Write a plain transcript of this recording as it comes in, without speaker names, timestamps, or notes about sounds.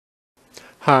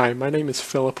Hi, my name is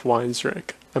Philip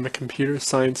Weinzrick. I'm a computer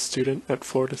science student at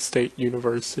Florida State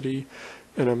University,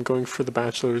 and I'm going for the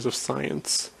Bachelor's of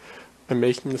Science. I'm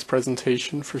making this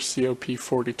presentation for COP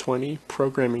 4020,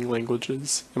 Programming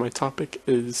Languages, and my topic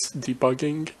is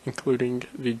debugging, including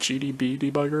the GDB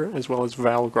debugger as well as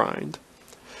Valgrind.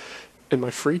 In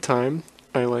my free time,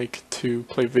 I like to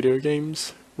play video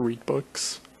games, read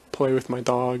books, play with my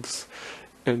dogs,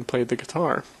 and play the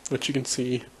guitar, which you can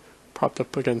see propped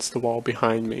up against the wall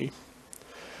behind me.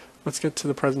 Let's get to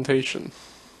the presentation.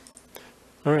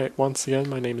 Alright, once again,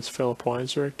 my name is Philip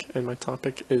Weinzrick, and my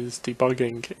topic is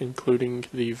debugging, including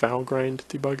the Valgrind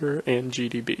debugger and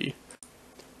GDB.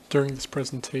 During this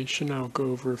presentation, I'll go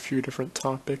over a few different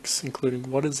topics, including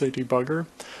what is a debugger,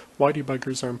 why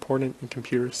debuggers are important in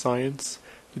computer science,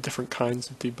 the different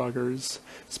kinds of debuggers,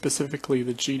 specifically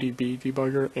the GDB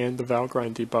debugger and the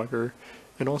Valgrind debugger,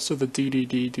 and also the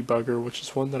DDD debugger, which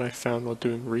is one that I found while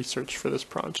doing research for this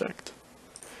project.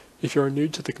 If you are new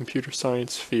to the computer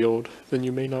science field, then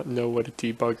you may not know what a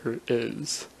debugger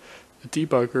is. A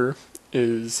debugger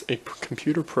is a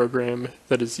computer program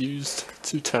that is used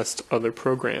to test other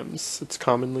programs. It's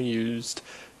commonly used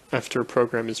after a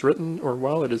program is written or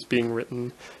while it is being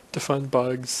written to find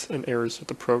bugs and errors that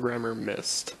the programmer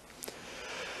missed.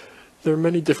 There are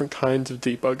many different kinds of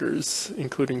debuggers,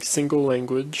 including single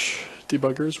language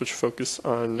debuggers, which focus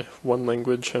on one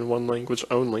language and one language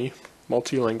only,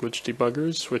 multi-language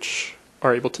debuggers, which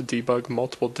are able to debug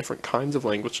multiple different kinds of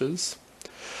languages,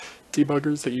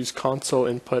 debuggers that use console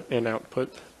input and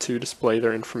output to display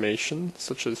their information,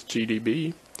 such as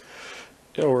GDB,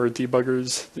 or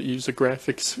debuggers that use a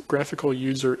graphical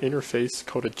user interface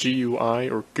called a GUI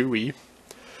or GUI,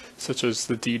 such as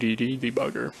the DDD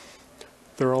debugger.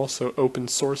 There are also open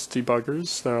source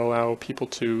debuggers that allow people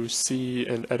to see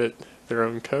and edit their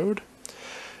own code,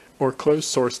 or closed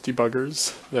source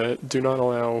debuggers that do not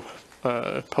allow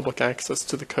public access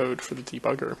to the code for the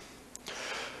debugger.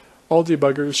 All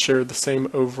debuggers share the same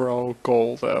overall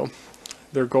goal though.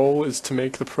 Their goal is to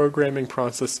make the programming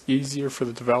process easier for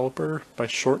the developer by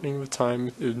shortening the time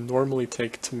it would normally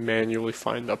take to manually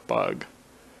find a bug.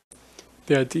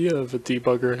 The idea of a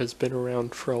debugger has been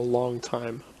around for a long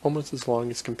time, almost as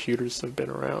long as computers have been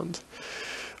around.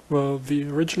 Well, the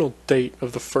original date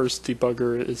of the first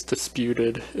debugger is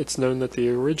disputed. It's known that the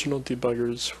original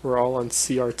debuggers were all on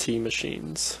CRT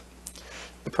machines.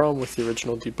 The problem with the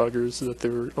original debuggers is that they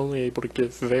were only able to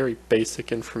give very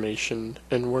basic information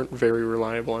and weren't very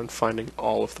reliable on finding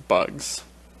all of the bugs.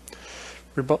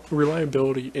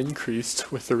 Reliability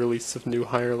increased with the release of new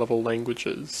higher-level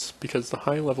languages, because the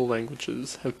high-level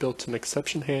languages have built-in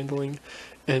exception handling,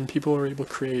 and people are able to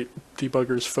create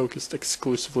debuggers focused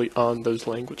exclusively on those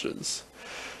languages.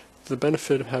 The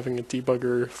benefit of having a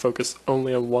debugger focus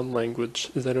only on one language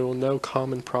is that it will know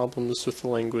common problems with the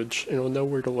language, and it will know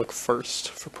where to look first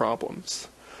for problems.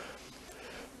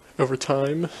 Over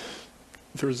time,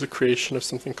 there was the creation of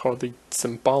something called the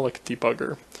symbolic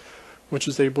debugger, which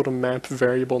is able to map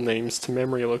variable names to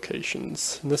memory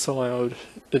locations, and this allowed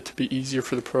it to be easier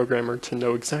for the programmer to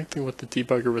know exactly what the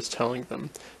debugger was telling them.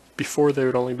 Before, they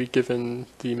would only be given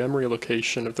the memory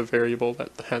location of the variable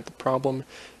that had the problem,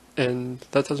 and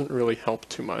that doesn't really help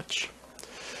too much.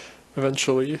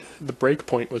 Eventually, the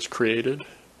breakpoint was created,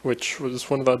 which was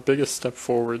one of the biggest step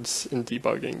forwards in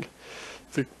debugging.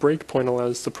 The breakpoint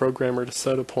allows the programmer to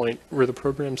set a point where the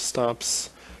program stops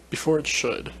before it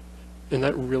should, and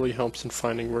that really helps in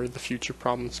finding where the future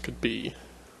problems could be.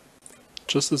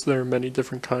 Just as there are many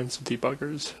different kinds of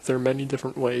debuggers, there are many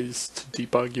different ways to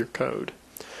debug your code.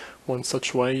 One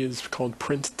such way is called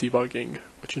print debugging,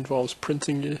 which involves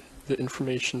printing the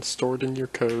information stored in your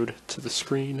code to the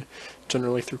screen,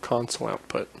 generally through console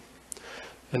output.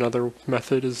 Another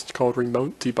method is called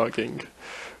remote debugging,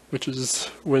 which is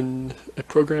when a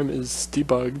program is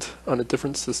debugged on a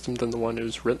different system than the one it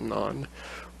was written on,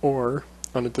 or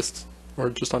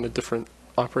just on a different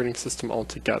operating system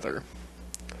altogether.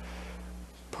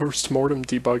 Post-mortem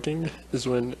debugging is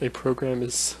when a program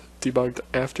is debugged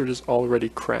after it has already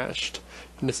crashed,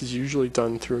 and this is usually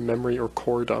done through a memory or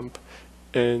core dump,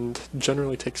 and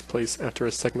generally takes place after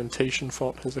a segmentation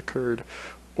fault has occurred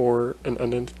or an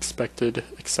unexpected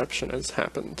exception has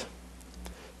happened.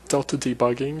 Delta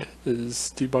debugging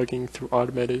is debugging through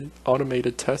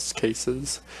automated test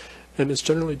cases, and is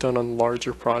generally done on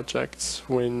larger projects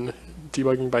when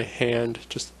debugging by hand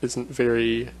just isn't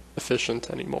very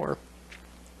efficient anymore.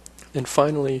 And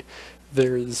finally,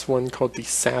 there is one called the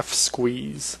SAF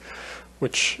squeeze,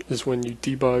 which is when you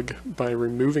debug by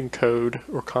removing code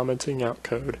or commenting out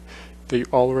code that you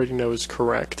already know is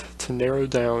correct to narrow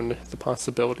down the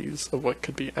possibilities of what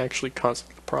could be actually causing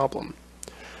the problem.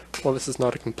 While this is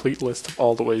not a complete list of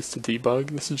all the ways to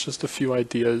debug, this is just a few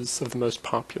ideas of the most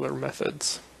popular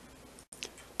methods.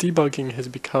 Debugging has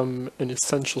become an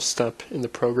essential step in the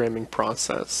programming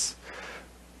process.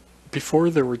 Before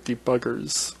there were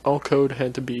debuggers, all code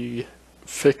had to be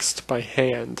fixed by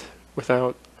hand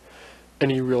without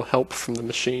any real help from the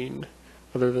machine,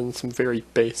 other than some very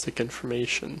basic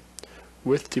information.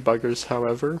 With debuggers,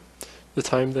 however, the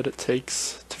time that it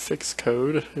takes to fix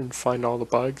code and find all the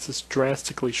bugs is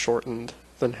drastically shortened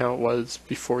than how it was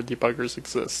before debuggers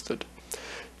existed.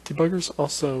 Debuggers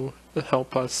also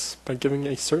help us by giving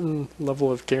a certain level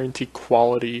of guaranteed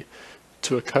quality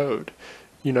to a code.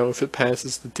 You know, if it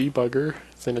passes the debugger,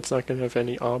 then it's not going to have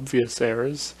any obvious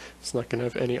errors, it's not going to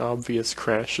have any obvious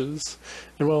crashes,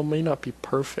 and while it may not be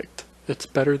perfect, it's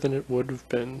better than it would have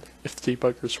been if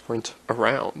debuggers weren't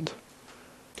around.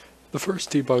 The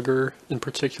first debugger in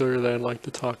particular that I'd like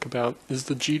to talk about is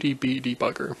the GDB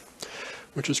debugger,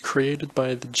 which was created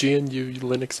by the GNU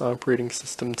Linux operating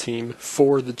system team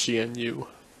for the GNU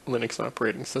Linux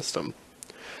operating system.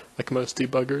 Like most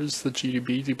debuggers, the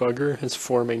GDB debugger has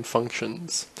four main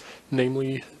functions,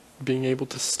 namely being able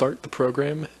to start the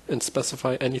program and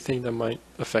specify anything that might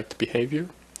affect behavior,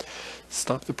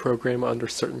 stop the program under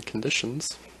certain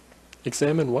conditions,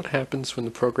 examine what happens when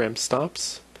the program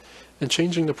stops, and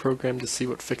changing the program to see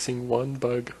what fixing one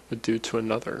bug would do to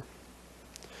another.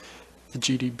 The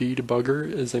GDB debugger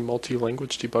is a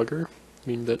multi-language debugger,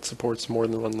 meaning that it supports more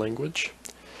than one language.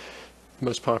 The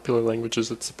most popular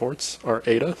languages it supports are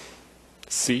Ada,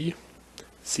 C,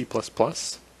 C++,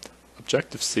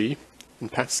 Objective-C,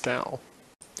 and Pascal.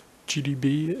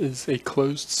 GDB is a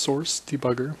closed source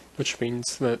debugger, which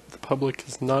means that the public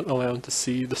is not allowed to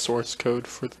see the source code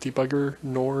for the debugger,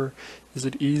 nor is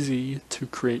it easy to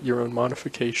create your own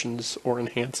modifications or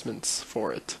enhancements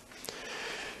for it.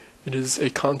 It is a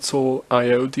console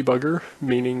I/O debugger,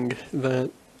 meaning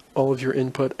that all of your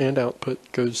input and output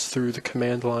goes through the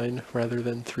command line rather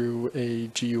than through a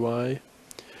GUI.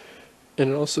 And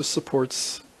it also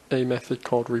supports a method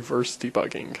called reverse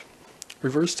debugging.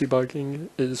 Reverse debugging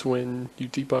is when you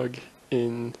debug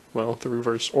in, well, the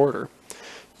reverse order.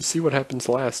 You see what happens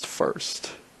last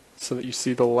first, so that you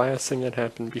see the last thing that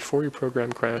happened before your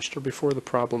program crashed or before the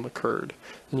problem occurred,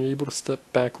 and you're able to step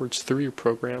backwards through your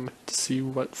program to see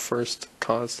what first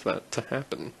caused that to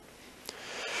happen.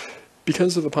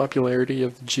 Because of the popularity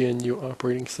of the GNU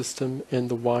operating system and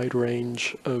the wide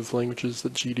range of languages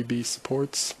that GDB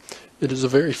supports, it is a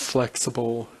very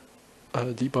flexible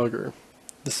debugger.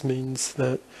 This means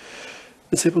that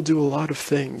it's able to do a lot of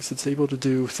things. It's able to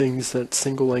do things that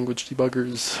single language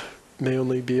debuggers may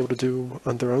only be able to do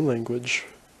on their own language,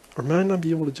 or might not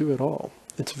be able to do at all.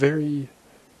 It's very,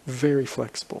 very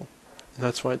flexible, and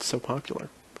that's why it's so popular.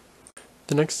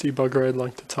 The next debugger I'd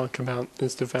like to talk about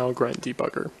is the Valgrind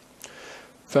debugger.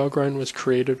 Valgrind was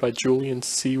created by Julian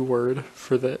C. Word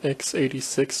for the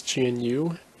x86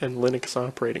 GNU and Linux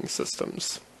operating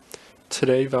systems.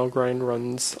 Today, Valgrind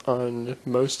runs on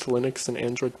most Linux and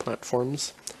Android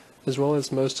platforms, as well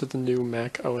as most of the new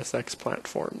Mac OS X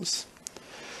platforms.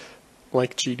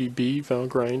 Like GDB,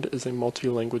 Valgrind is a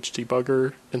multi-language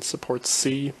debugger and supports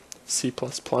C, C++,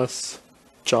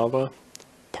 Java,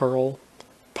 Perl,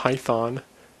 Python,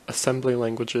 assembly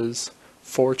languages,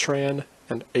 Fortran,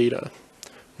 and Ada,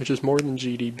 which is more than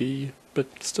GDB,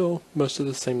 but still most of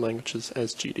the same languages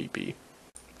as GDB.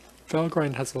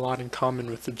 Valgrind has a lot in common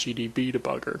with the GDB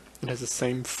debugger. It has the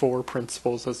same four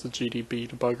principles as the GDB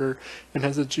debugger, and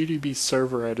has a GDB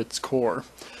server at its core.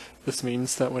 This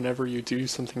means that whenever you do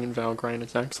something in Valgrind,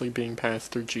 it's actually being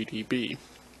passed through GDB.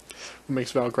 What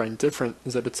makes Valgrind different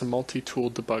is that it's a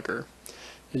multi-tool debugger.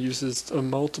 It uses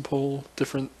multiple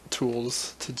different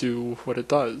tools to do what it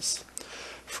does.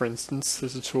 For instance,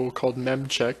 there's a tool called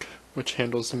memcheck, which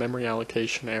handles memory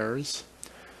allocation errors,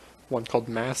 one called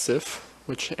massif,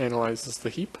 which analyzes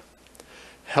the heap,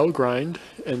 hellgrind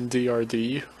and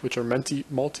DRD, which are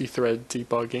multi-thread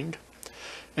debugging,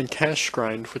 and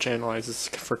cachegrind, which analyzes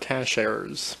for cache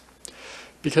errors.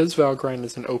 Because Valgrind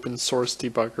is an open source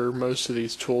debugger, most of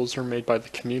these tools are made by the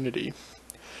community,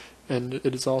 and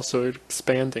it is also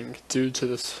expanding due to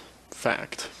this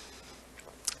fact.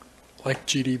 Like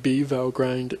GDB,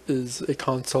 Valgrind is a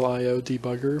console I/O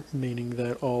debugger, meaning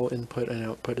that all input and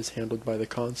output is handled by the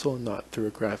console and not through a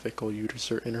graphical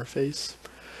user interface.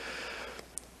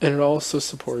 And it also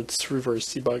supports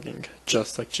reverse debugging,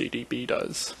 just like GDB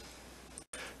does.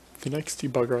 The next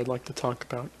debugger I'd like to talk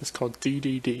about is called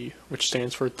DDD, which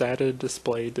stands for Data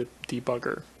Display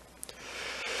Debugger.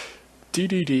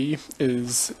 DDD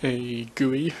is a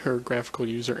GUI, or graphical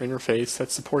user interface, that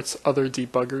supports other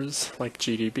debuggers like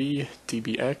GDB,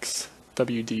 DBX,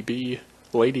 WDB,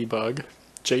 Ladybug,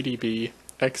 GDB,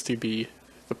 XDB,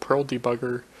 the Perl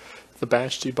debugger, the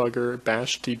Bash debugger,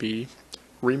 BashDB,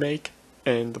 Remake,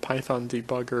 and the Python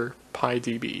debugger,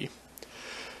 PyDB.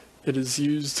 It is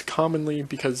used commonly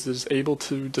because it is able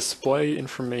to display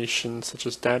information such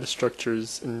as data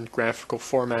structures in graphical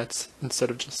formats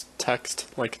instead of just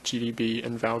text like GDB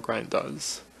and Valgrind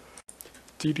does.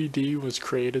 DDD was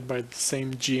created by the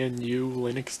same GNU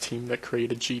Linux team that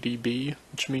created GDB,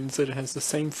 which means that it has the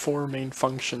same four main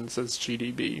functions as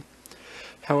GDB.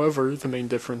 However, the main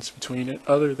difference between it,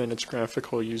 other than its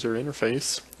graphical user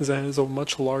interface, is that it has a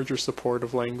much larger support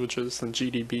of languages than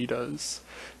GDB does.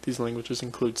 These languages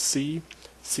include C,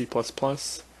 C++,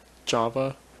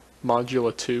 Java,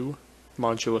 Modula 2,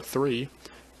 Modula 3,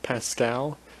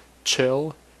 Pascal,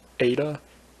 Chill, Ada,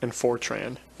 and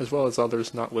Fortran, as well as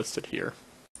others not listed here.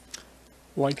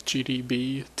 Like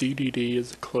GDB, DDD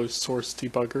is a closed source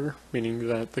debugger, meaning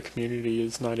that the community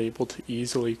is not able to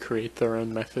easily create their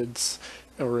own methods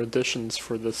or additions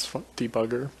for this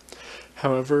debugger.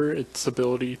 However, its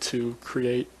ability to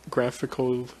create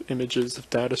graphical images of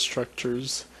data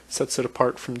structures sets it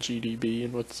apart from GDB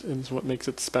and is what makes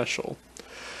it special.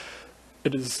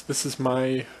 This is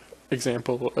my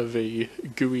example of a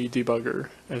GUI debugger,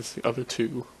 as the other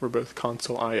two were both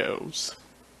console IOs.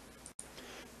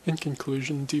 In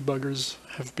conclusion, debuggers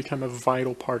have become a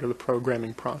vital part of the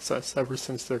programming process ever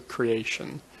since their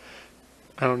creation.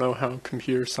 I don't know how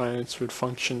computer science would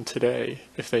function today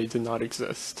if they did not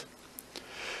exist.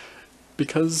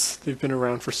 Because they've been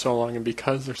around for so long and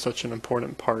because they're such an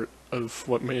important part of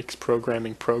what makes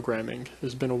programming,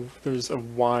 there's a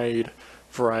wide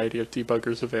variety of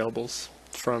debuggers available,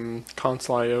 from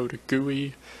console IO to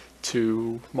GUI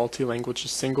to multi-language to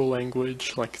single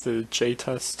language, like the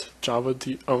JTest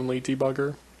Java-only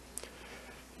debugger.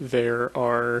 There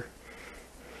are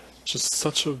just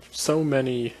so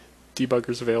many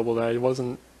debuggers available that I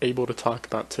wasn't able to talk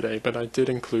about today, but I did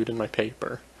include in my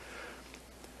paper.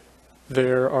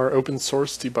 There are open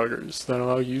source debuggers that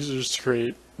allow users to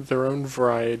create their own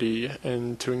variety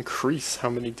and to increase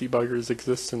how many debuggers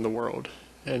exist in the world.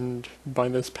 And by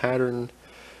this pattern,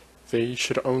 they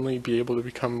should only be able to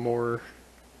become more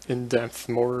in-depth,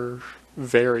 more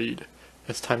varied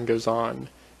as time goes on,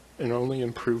 and only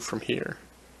improve from here.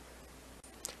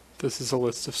 This is a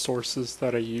list of sources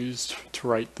that I used to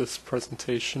write this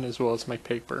presentation as well as my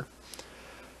paper.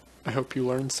 I hope you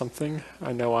learned something.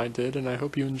 I know I did, and I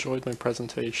hope you enjoyed my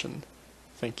presentation.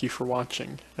 Thank you for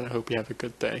watching, and I hope you have a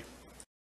good day.